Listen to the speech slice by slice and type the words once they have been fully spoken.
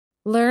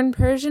Learn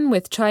Persian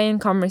with Chai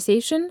and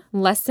Conversation,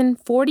 Lesson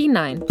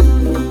 49.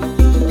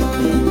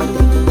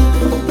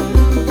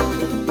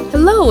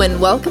 Hello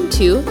and welcome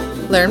to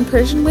Learn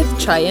Persian with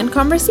Chai and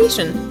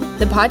Conversation,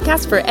 the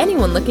podcast for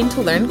anyone looking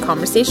to learn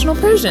conversational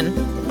Persian.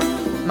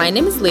 My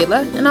name is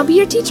Layla, and I'll be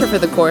your teacher for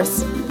the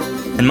course.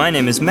 And my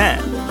name is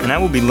Matt, and I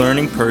will be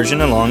learning Persian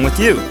along with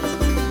you.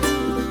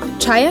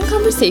 Chai and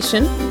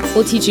Conversation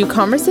will teach you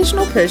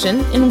conversational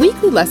Persian in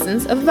weekly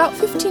lessons of about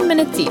 15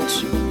 minutes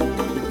each.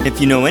 If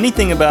you know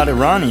anything about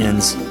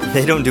Iranians,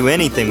 they don't do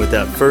anything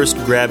without first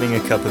grabbing a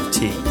cup of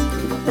tea,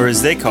 or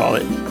as they call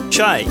it,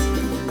 chai.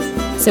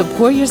 So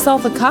pour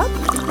yourself a cup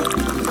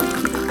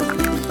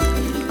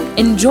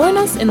and join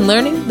us in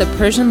learning the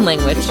Persian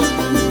language.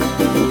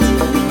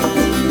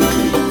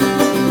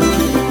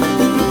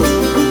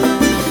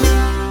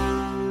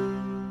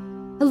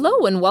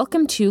 Hello and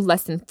welcome to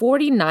Lesson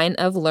 49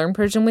 of Learn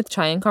Persian with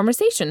Chai and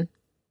Conversation.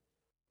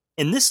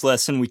 In this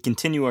lesson, we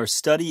continue our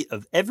study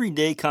of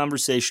everyday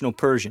conversational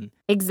Persian.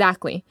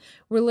 Exactly.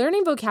 We're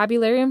learning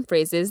vocabulary and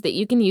phrases that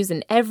you can use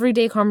in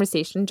everyday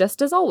conversation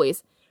just as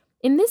always.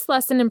 In this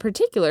lesson in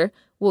particular,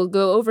 we'll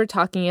go over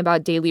talking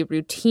about daily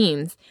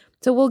routines.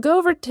 So we'll go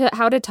over to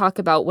how to talk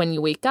about when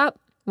you wake up,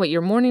 what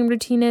your morning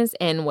routine is,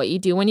 and what you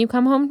do when you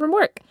come home from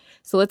work.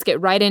 So let's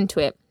get right into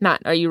it.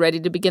 Matt, are you ready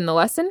to begin the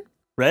lesson?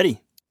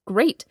 Ready.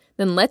 Great.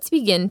 Then let's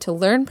begin to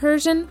learn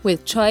Persian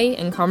with Chai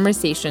and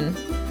Conversation.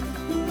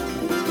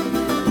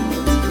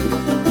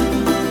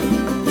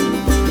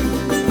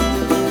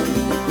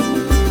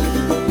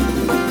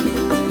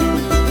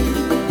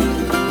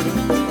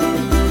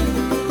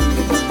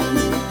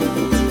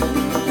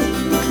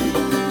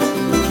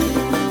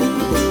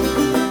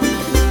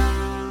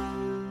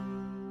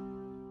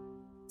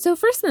 So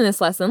first in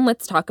this lesson,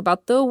 let's talk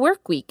about the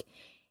work week.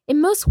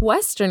 In most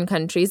Western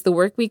countries, the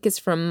work week is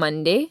from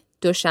Monday,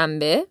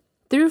 Doshanbe,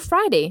 through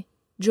Friday,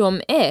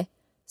 Jum'eh.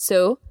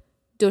 So,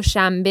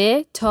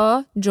 Doshanbe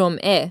ta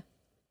Jum'eh.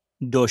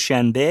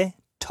 Doshanbe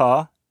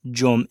ta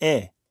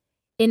Jum'eh.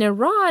 In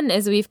Iran,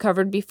 as we've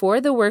covered before,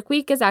 the work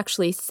week is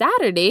actually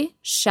Saturday,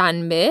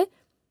 Shanbe,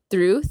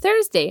 through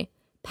Thursday,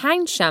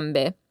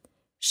 Panjshanbe.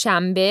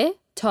 Shanbe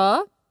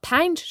ta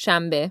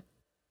Panjshanbe.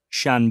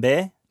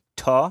 Shanbe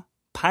ta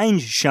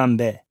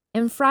Panjshanbe.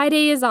 And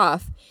Friday is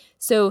off.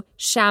 So,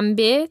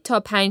 Shanbe ta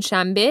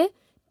Panjshanbe,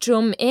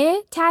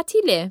 Jum'eh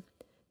ta'tile.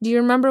 Do you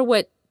remember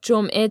what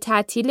Jum'eh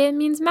ta'tile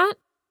means, Matt?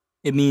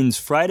 It means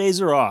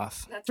Fridays are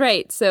off. That's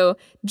right. So,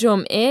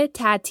 Jum'eh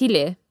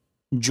ta'tile.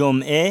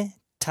 Jum'eh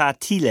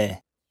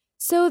ta'tile.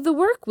 So, the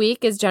work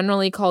week is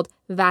generally called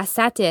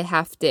Vasat-e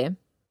hafte,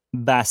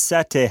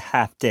 Vasat-e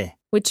hafte,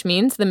 which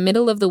means the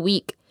middle of the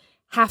week.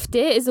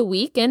 Hafte is a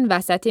week and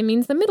Vasat-e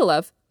means the middle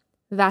of.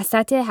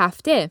 Vasat-e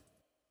hafte.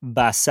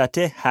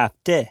 Vasat-e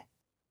hafte.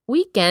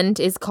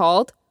 Weekend is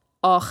called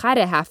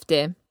Akhar-e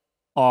hafte.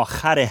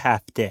 Akhar-e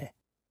hafte.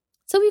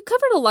 So we've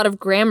covered a lot of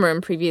grammar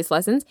in previous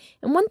lessons,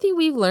 and one thing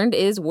we've learned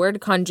is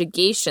word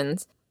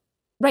conjugations.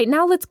 Right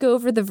now, let's go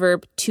over the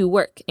verb to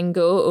work and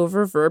go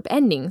over verb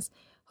endings.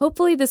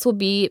 Hopefully, this will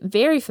be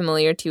very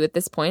familiar to you at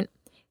this point.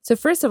 So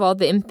first of all,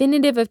 the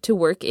infinitive of to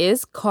work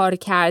is kar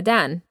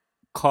kardan.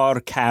 Kar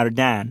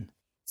kardan.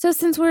 So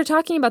since we're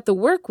talking about the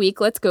work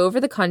week, let's go over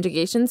the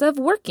conjugations of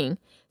working.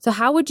 So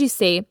how would you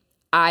say,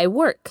 I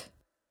work?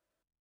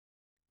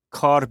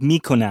 Kar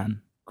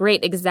mikonam.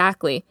 Great,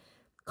 exactly.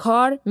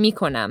 Kar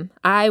mikonam.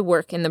 I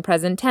work in the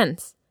present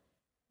tense.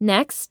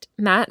 Next,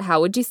 Matt,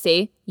 how would you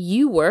say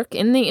you work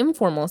in the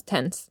informal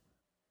tense?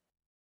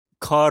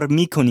 Kar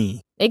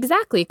mikoni.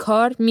 Exactly,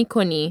 kar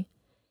mikoni.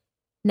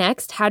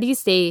 Next, how do you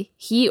say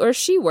he or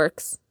she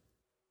works?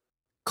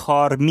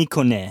 Kar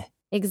mikone.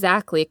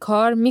 Exactly,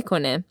 kar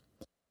mikone.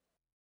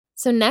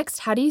 So next,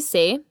 how do you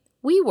say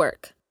we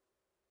work?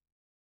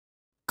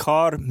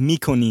 Kar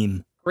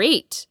mikonim.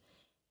 Great.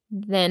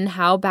 Then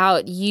how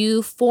about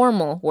you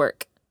formal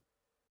work?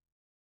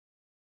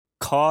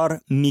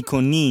 Kar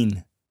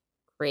mikonin.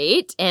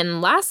 Great.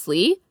 And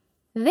lastly,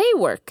 they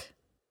work.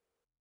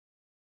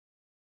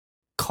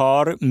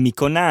 Kar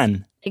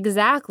mikonan.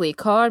 Exactly,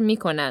 kar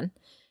mikonan.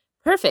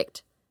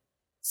 Perfect.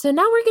 So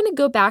now we're going to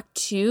go back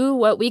to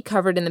what we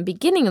covered in the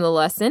beginning of the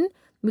lesson.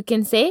 We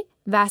can say,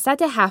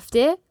 Vasat-e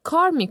hafte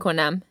kar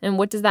mikonam. And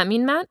what does that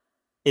mean, Matt?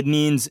 It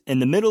means in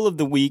the middle of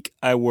the week,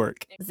 I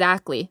work.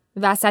 Exactly.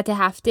 Vasat-e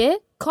hafte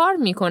kar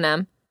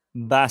mikonam.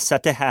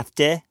 Vasat-e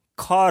hafte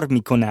kar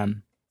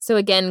mikonam. So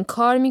again,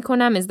 kar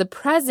mikonam is the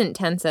present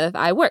tense of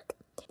I work.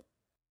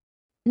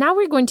 Now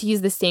we're going to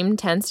use the same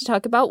tense to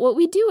talk about what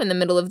we do in the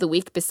middle of the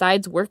week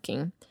besides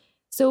working.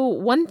 So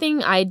one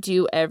thing I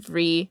do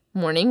every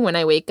morning when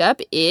I wake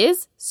up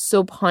is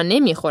sobhane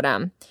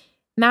mikhoram.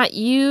 Matt,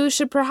 you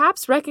should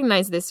perhaps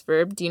recognize this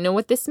verb. Do you know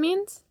what this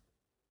means?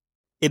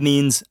 It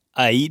means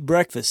I eat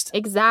breakfast.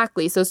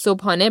 Exactly. So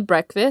sobhane,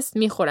 breakfast,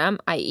 mikhoram,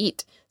 I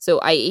eat. So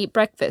I eat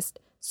breakfast.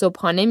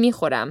 Sobhane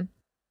mikhoram.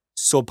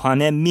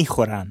 Sobhane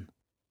mikhoram.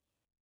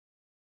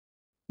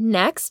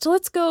 Next,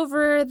 let's go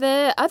over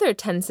the other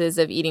tenses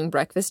of eating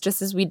breakfast,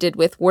 just as we did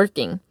with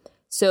working.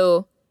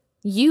 So,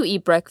 you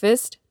eat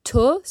breakfast,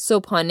 to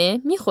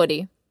sobhane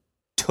mikhori.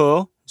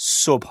 تو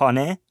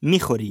صبحانه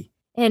میخوری؟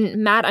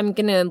 And Matt, I'm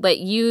going to let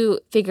you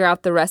figure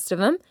out the rest of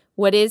them.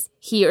 What is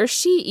he or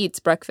she eats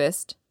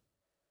breakfast?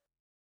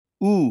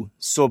 او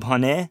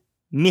صبحانه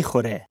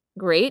میخوره.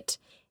 Great.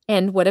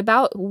 And what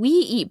about we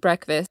eat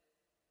breakfast?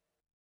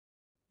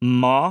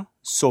 ما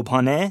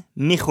صبحانه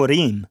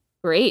میخوریم.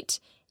 Great.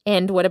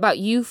 And what about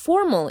you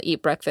formal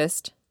eat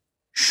breakfast?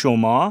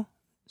 شما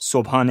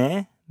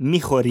صبحانه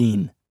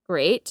میخورین.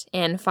 Great.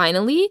 And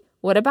finally,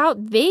 what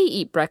about they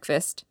eat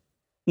breakfast?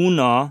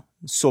 اونا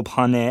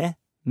صبحانه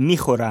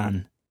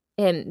میخورن.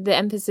 And the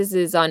emphasis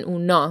is on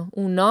اونا.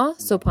 اونا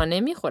صبحانه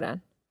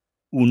میخورن.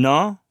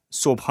 اونا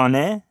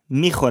صبحانه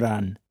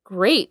میخورن.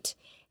 Great.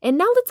 And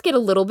now let's get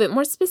a little bit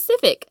more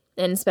specific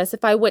and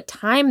specify what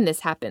time this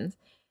happens.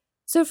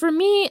 So for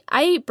me,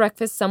 I eat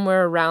breakfast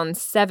somewhere around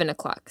 7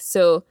 o'clock.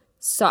 So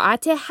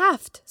ساعت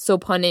 7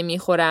 صبحانه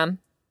میخورم.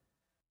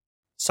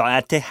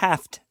 ساعت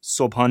 7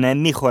 صبحانه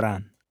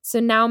میخورم. So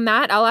now,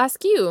 Matt, I'll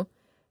ask you.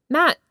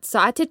 Matt,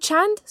 ساعت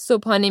چند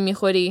صبحانه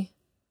میخوری?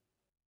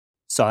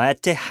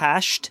 ساعت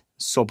 8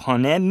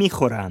 صبحانه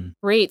میخورم.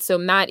 Great. So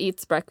Matt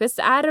eats breakfast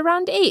at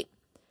around 8.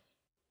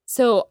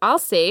 So I'll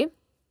say,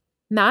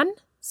 من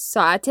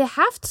ساعت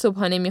 7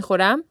 صبحانه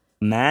میخورم.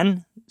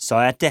 من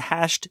ساعت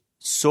 8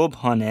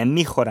 صبحانه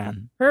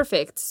میخورم.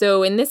 Perfect.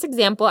 So in this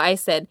example, I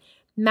said,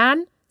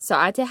 من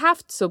ساعت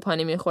 7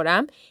 صبحانه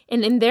میخورم.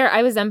 And in there,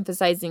 I was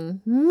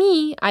emphasizing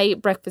me. I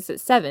eat breakfast at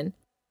 7.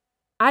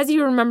 As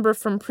you remember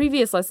from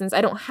previous lessons,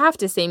 I don't have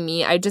to say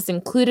me. I just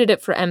included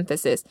it for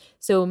emphasis.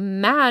 So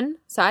من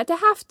ساعت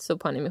 7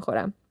 صبحانه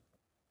میخورم.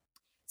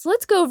 So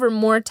let's go over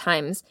more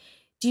times.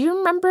 Do you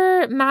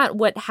remember, Matt,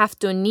 what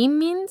هفت و نیم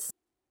means?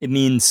 It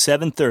means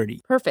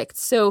 7:30. Perfect.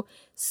 So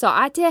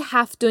ساعت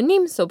 7 و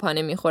نیم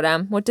صبحانه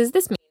میخورم. What does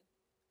this mean?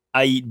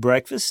 I eat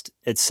breakfast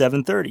at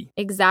 7:30.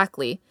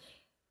 Exactly.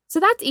 So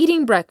that's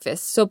eating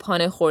breakfast,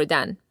 صبحانه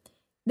خوردن.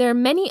 There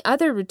are many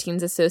other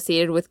routines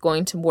associated with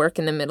going to work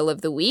in the middle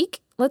of the week.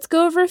 Let's go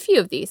over a few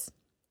of these.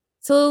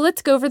 So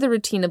let's go over the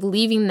routine of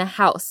leaving the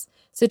house.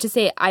 So to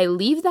say I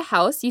leave the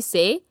house, you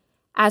say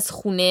از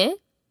خونه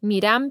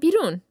میرم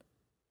بیرون.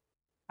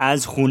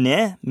 از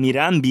خونه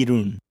میرم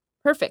بیرون.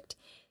 Perfect.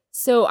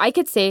 So I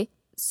could say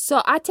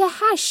ساعت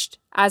 8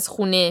 از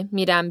خونه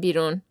میرم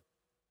بیرون.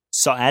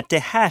 ساعت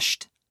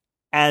 8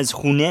 از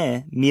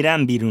خونه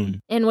میرم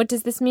بیرون. And what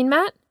does this mean,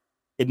 Matt?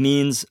 It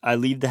means I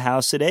leave the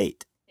house at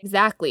 8.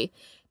 Exactly.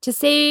 To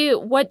say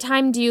what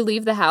time do you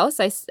leave the house,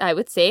 I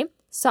would say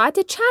ساعت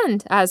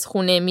چند از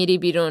خونه میری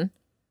بیرون.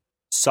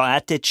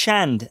 ساعت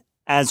چند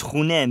از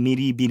خونه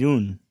میری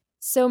بیرون.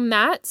 So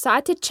Matt,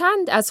 ساعت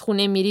چند از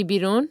خونه میری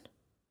بیرون?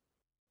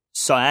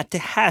 ساعت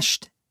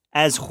 8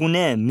 از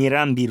خونه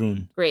میرم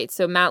بیرون. Great.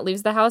 So Matt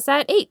leaves the house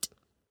at 8.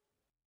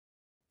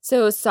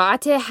 So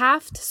ساعت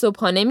 7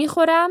 صبحانه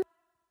میخورم.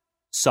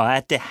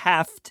 ساعت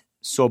 7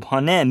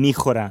 صبحانه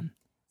میخورم.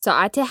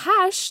 ساعت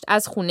 8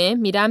 از خونه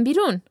میرم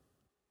بیرون.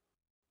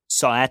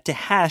 ساعت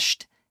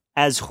 8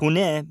 از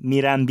خونه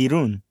میرم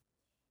بیرون.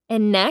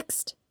 And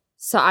next,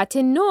 ساعت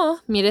 9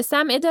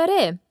 میرسم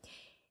اداره.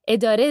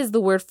 اداره is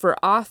the word for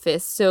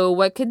office. So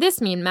what could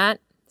this mean, Matt?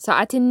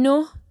 ساعت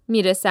 9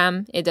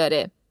 میرسم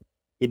اداره.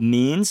 It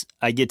means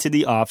I get to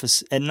the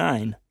office at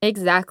 9.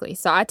 Exactly.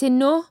 ساعت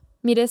 9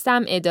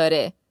 میرسم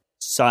اداره.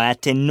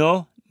 ساعت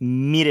 9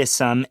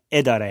 میرسم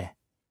اداره.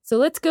 So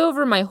let's go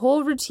over my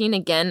whole routine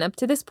again up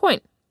to this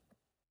point.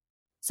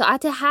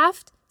 ساعت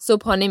 7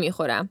 صبحانه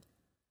میخورم.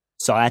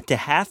 ساعت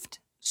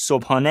 7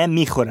 صبحانه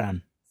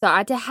میخورم.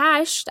 ساعت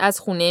 8 از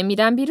خونه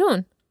میرم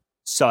بیرون.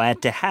 ساعت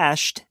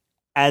 8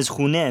 از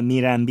خونه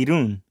میرم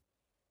بیرون.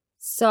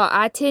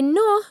 ساعت 9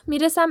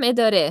 میرسم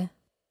اداره.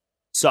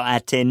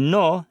 ساعت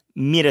 9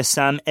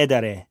 میرسم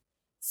اداره.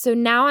 So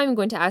now I'm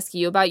going to ask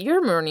you about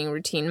your morning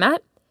routine,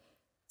 Matt.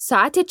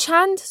 ساعت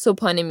چند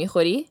صبحانه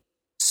میخوری؟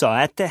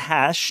 ساعت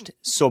 8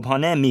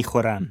 صبحانه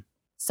میخورم.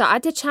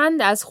 ساعت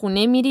چند از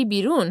خونه میری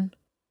بیرون؟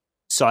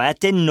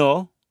 ساعت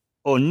 9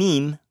 و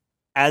نیم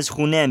از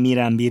خونه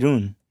میرم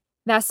بیرون.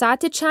 و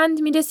ساعت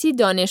چند میرسی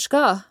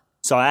دانشگاه؟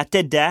 ساعت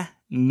 10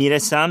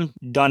 میرسم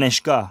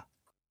دانشگاه.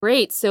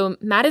 Great. So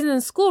Matt is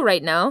in school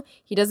right now.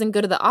 He doesn't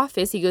go to the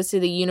office. He goes to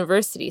the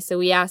university. So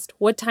we asked,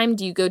 what time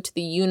do you go to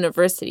the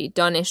university?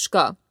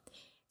 دانشگاه.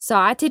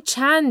 ساعت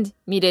چند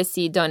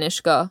میرسی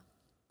دانشگاه؟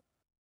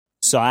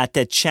 ساعت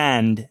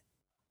چند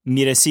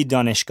میرسی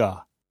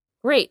دانشگاه.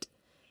 Great.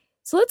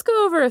 So let's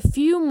go over a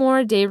few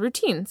more day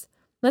routines.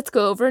 Let's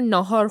go over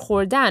ناهار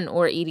خوردن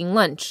or eating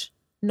lunch.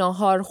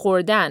 ناهار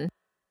خوردن.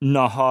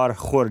 ناهار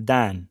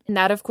خوردن. And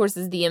that, of course,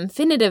 is the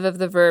infinitive of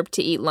the verb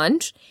to eat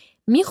lunch.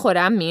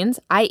 میخورم means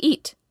I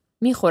eat.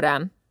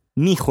 میخورم.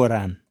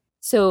 میخورم.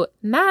 So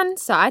من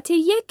ساعت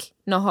 1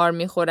 ناهار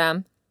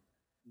میخورم.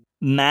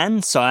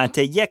 من ساعت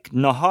 1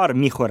 ناهار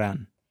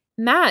میخورم.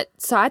 Matt,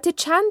 ساعت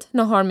چند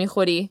ناهار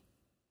میخوری؟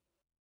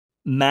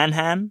 من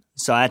هم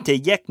ساعت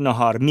 1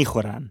 ناهار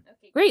میخورم.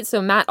 Great.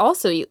 So Matt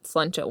also eats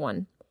lunch at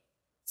 1.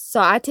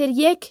 ساعت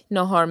 1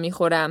 ناهار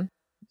میخورم.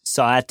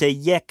 ساعت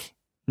 1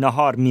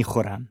 ناهار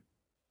میخورم.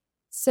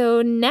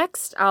 So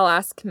next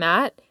I'll ask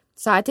Matt,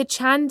 ساعت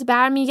چند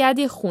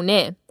برمیگردی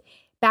خونه؟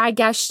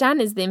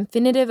 برگشتن is the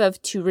infinitive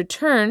of to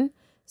return.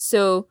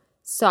 So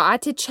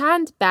ساعت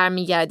چند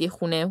برمیگردی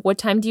خونه? What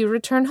time do you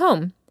return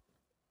home?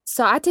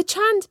 ساعت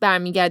چند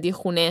برمیگردی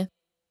خونه؟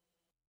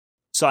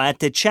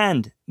 ساعت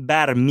چند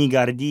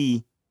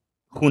برمیگردی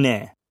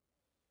خونه؟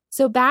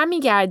 So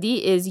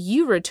برمیگردی is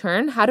you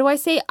return. How do I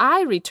say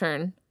I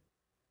return?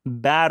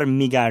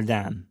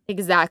 برمیگردم.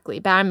 Exactly.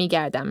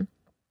 برمیگردم.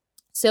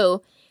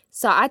 So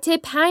ساعت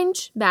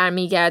 5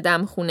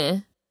 برمیگردم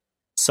خونه.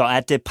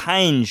 ساعت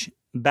 5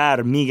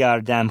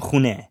 برمیگردم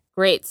خونه.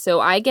 Great. So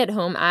I get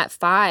home at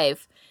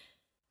 5.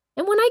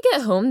 And when I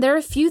get home, there are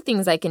a few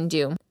things I can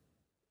do.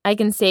 I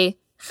can say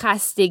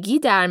خستگی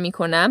در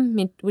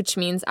میکنم, which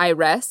means I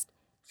rest.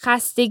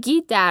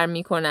 خستگی در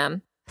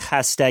میکنم.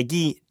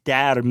 خستگی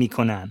در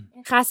میکنم.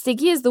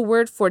 خستگی is the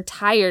word for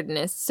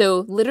tiredness.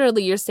 So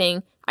literally you're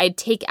saying I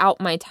take out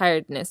my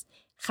tiredness.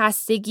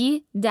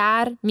 خستگی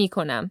در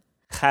میکنم.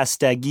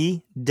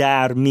 خستگی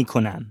در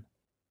میکنم.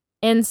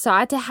 And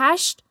ساعت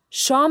 8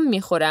 شام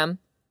میخورم.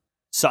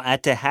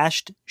 ساعت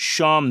 8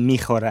 شام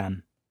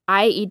میخورم.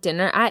 I eat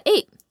dinner at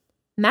 8.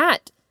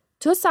 Matt,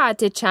 تو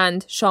ساعت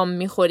چند شام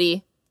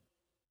میخوری؟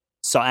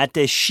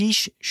 ساعت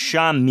 6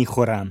 شام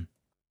میخورم.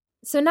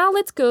 So now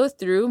let's go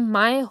through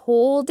my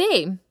whole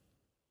day.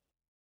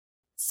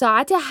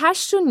 ساعت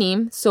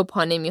 8:30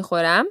 صبحانه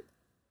میخورم.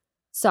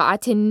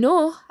 ساعت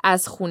 9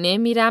 از خونه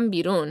میرم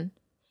بیرون.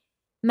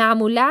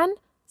 معمولاً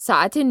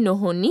ساعت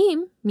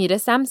 9:30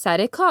 میرسم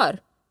سر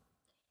کار.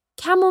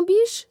 کم و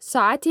بیش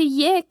ساعت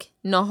 1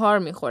 ناهار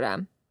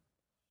میخورم.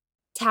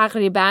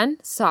 تقریباً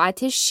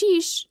ساعت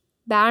 6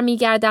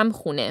 برمیگردم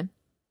خونه.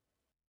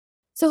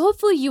 So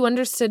hopefully you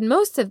understood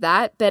most of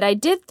that, but I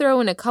did throw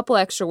in a couple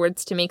extra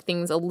words to make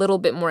things a little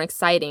bit more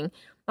exciting.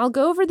 I'll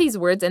go over these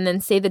words and then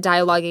say the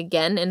dialogue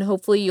again, and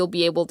hopefully you'll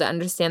be able to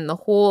understand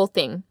the whole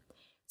thing.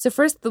 So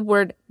first, the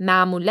word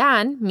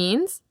معمولاً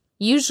means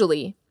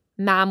usually.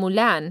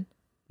 معمولاً.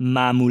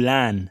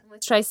 معمولاً.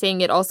 Let's try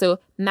saying it also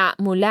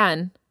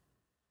معمولاً.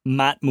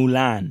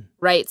 معمولاً.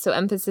 Right, so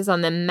emphasis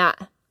on the ma.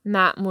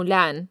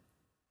 معمولاً.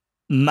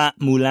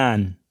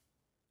 معمولاً.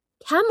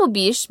 کم و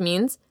بیش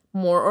means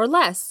more or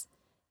less.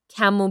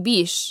 کم و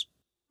بیش.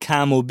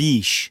 کم و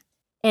بیش.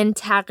 And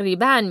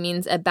تقریباً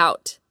means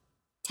about.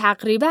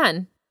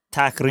 تقریباً.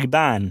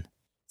 تقریباً.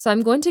 So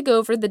I'm going to go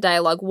over the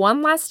dialogue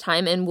one last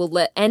time and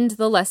we'll end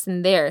the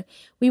lesson there.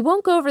 We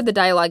won't go over the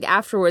dialogue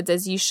afterwards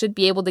as you should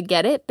be able to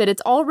get it, but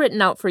it's all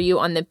written out for you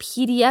on the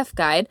PDF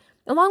guide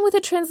along with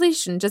a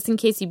translation just in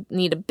case you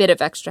need a bit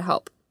of extra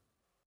help.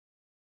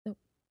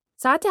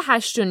 ساعت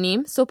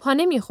 8:30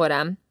 صبحانه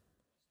میخورم.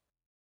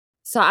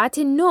 ساعت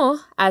 9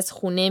 از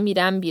خونه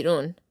میرم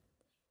بیرون.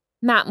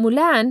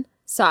 معمولاً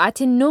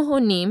ساعت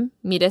 9:30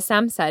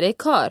 میرسم سر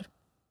کار.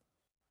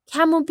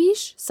 کم و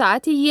بیش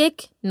ساعت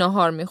 1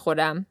 ناهار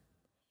میخورم.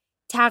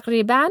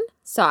 تقریباً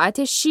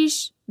ساعت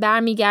 6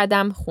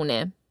 برمیگردم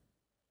خونه.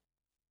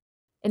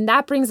 And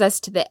that brings us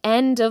to the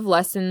end of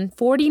lesson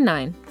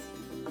 49.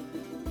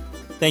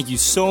 Thank you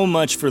so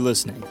much for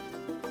listening.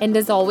 And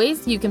as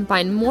always, you can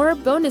find more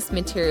bonus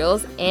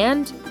materials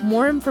and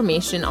more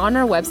information on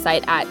our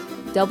website at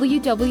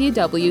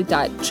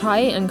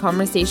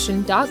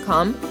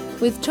www.chaiandconversation.com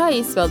with chai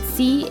spelled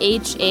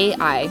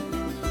C-H-A-I.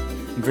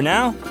 And for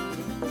now,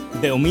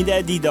 به امید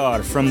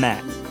دیدار from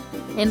Matt.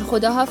 And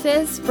Khuda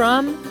Hafiz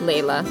from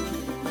Layla.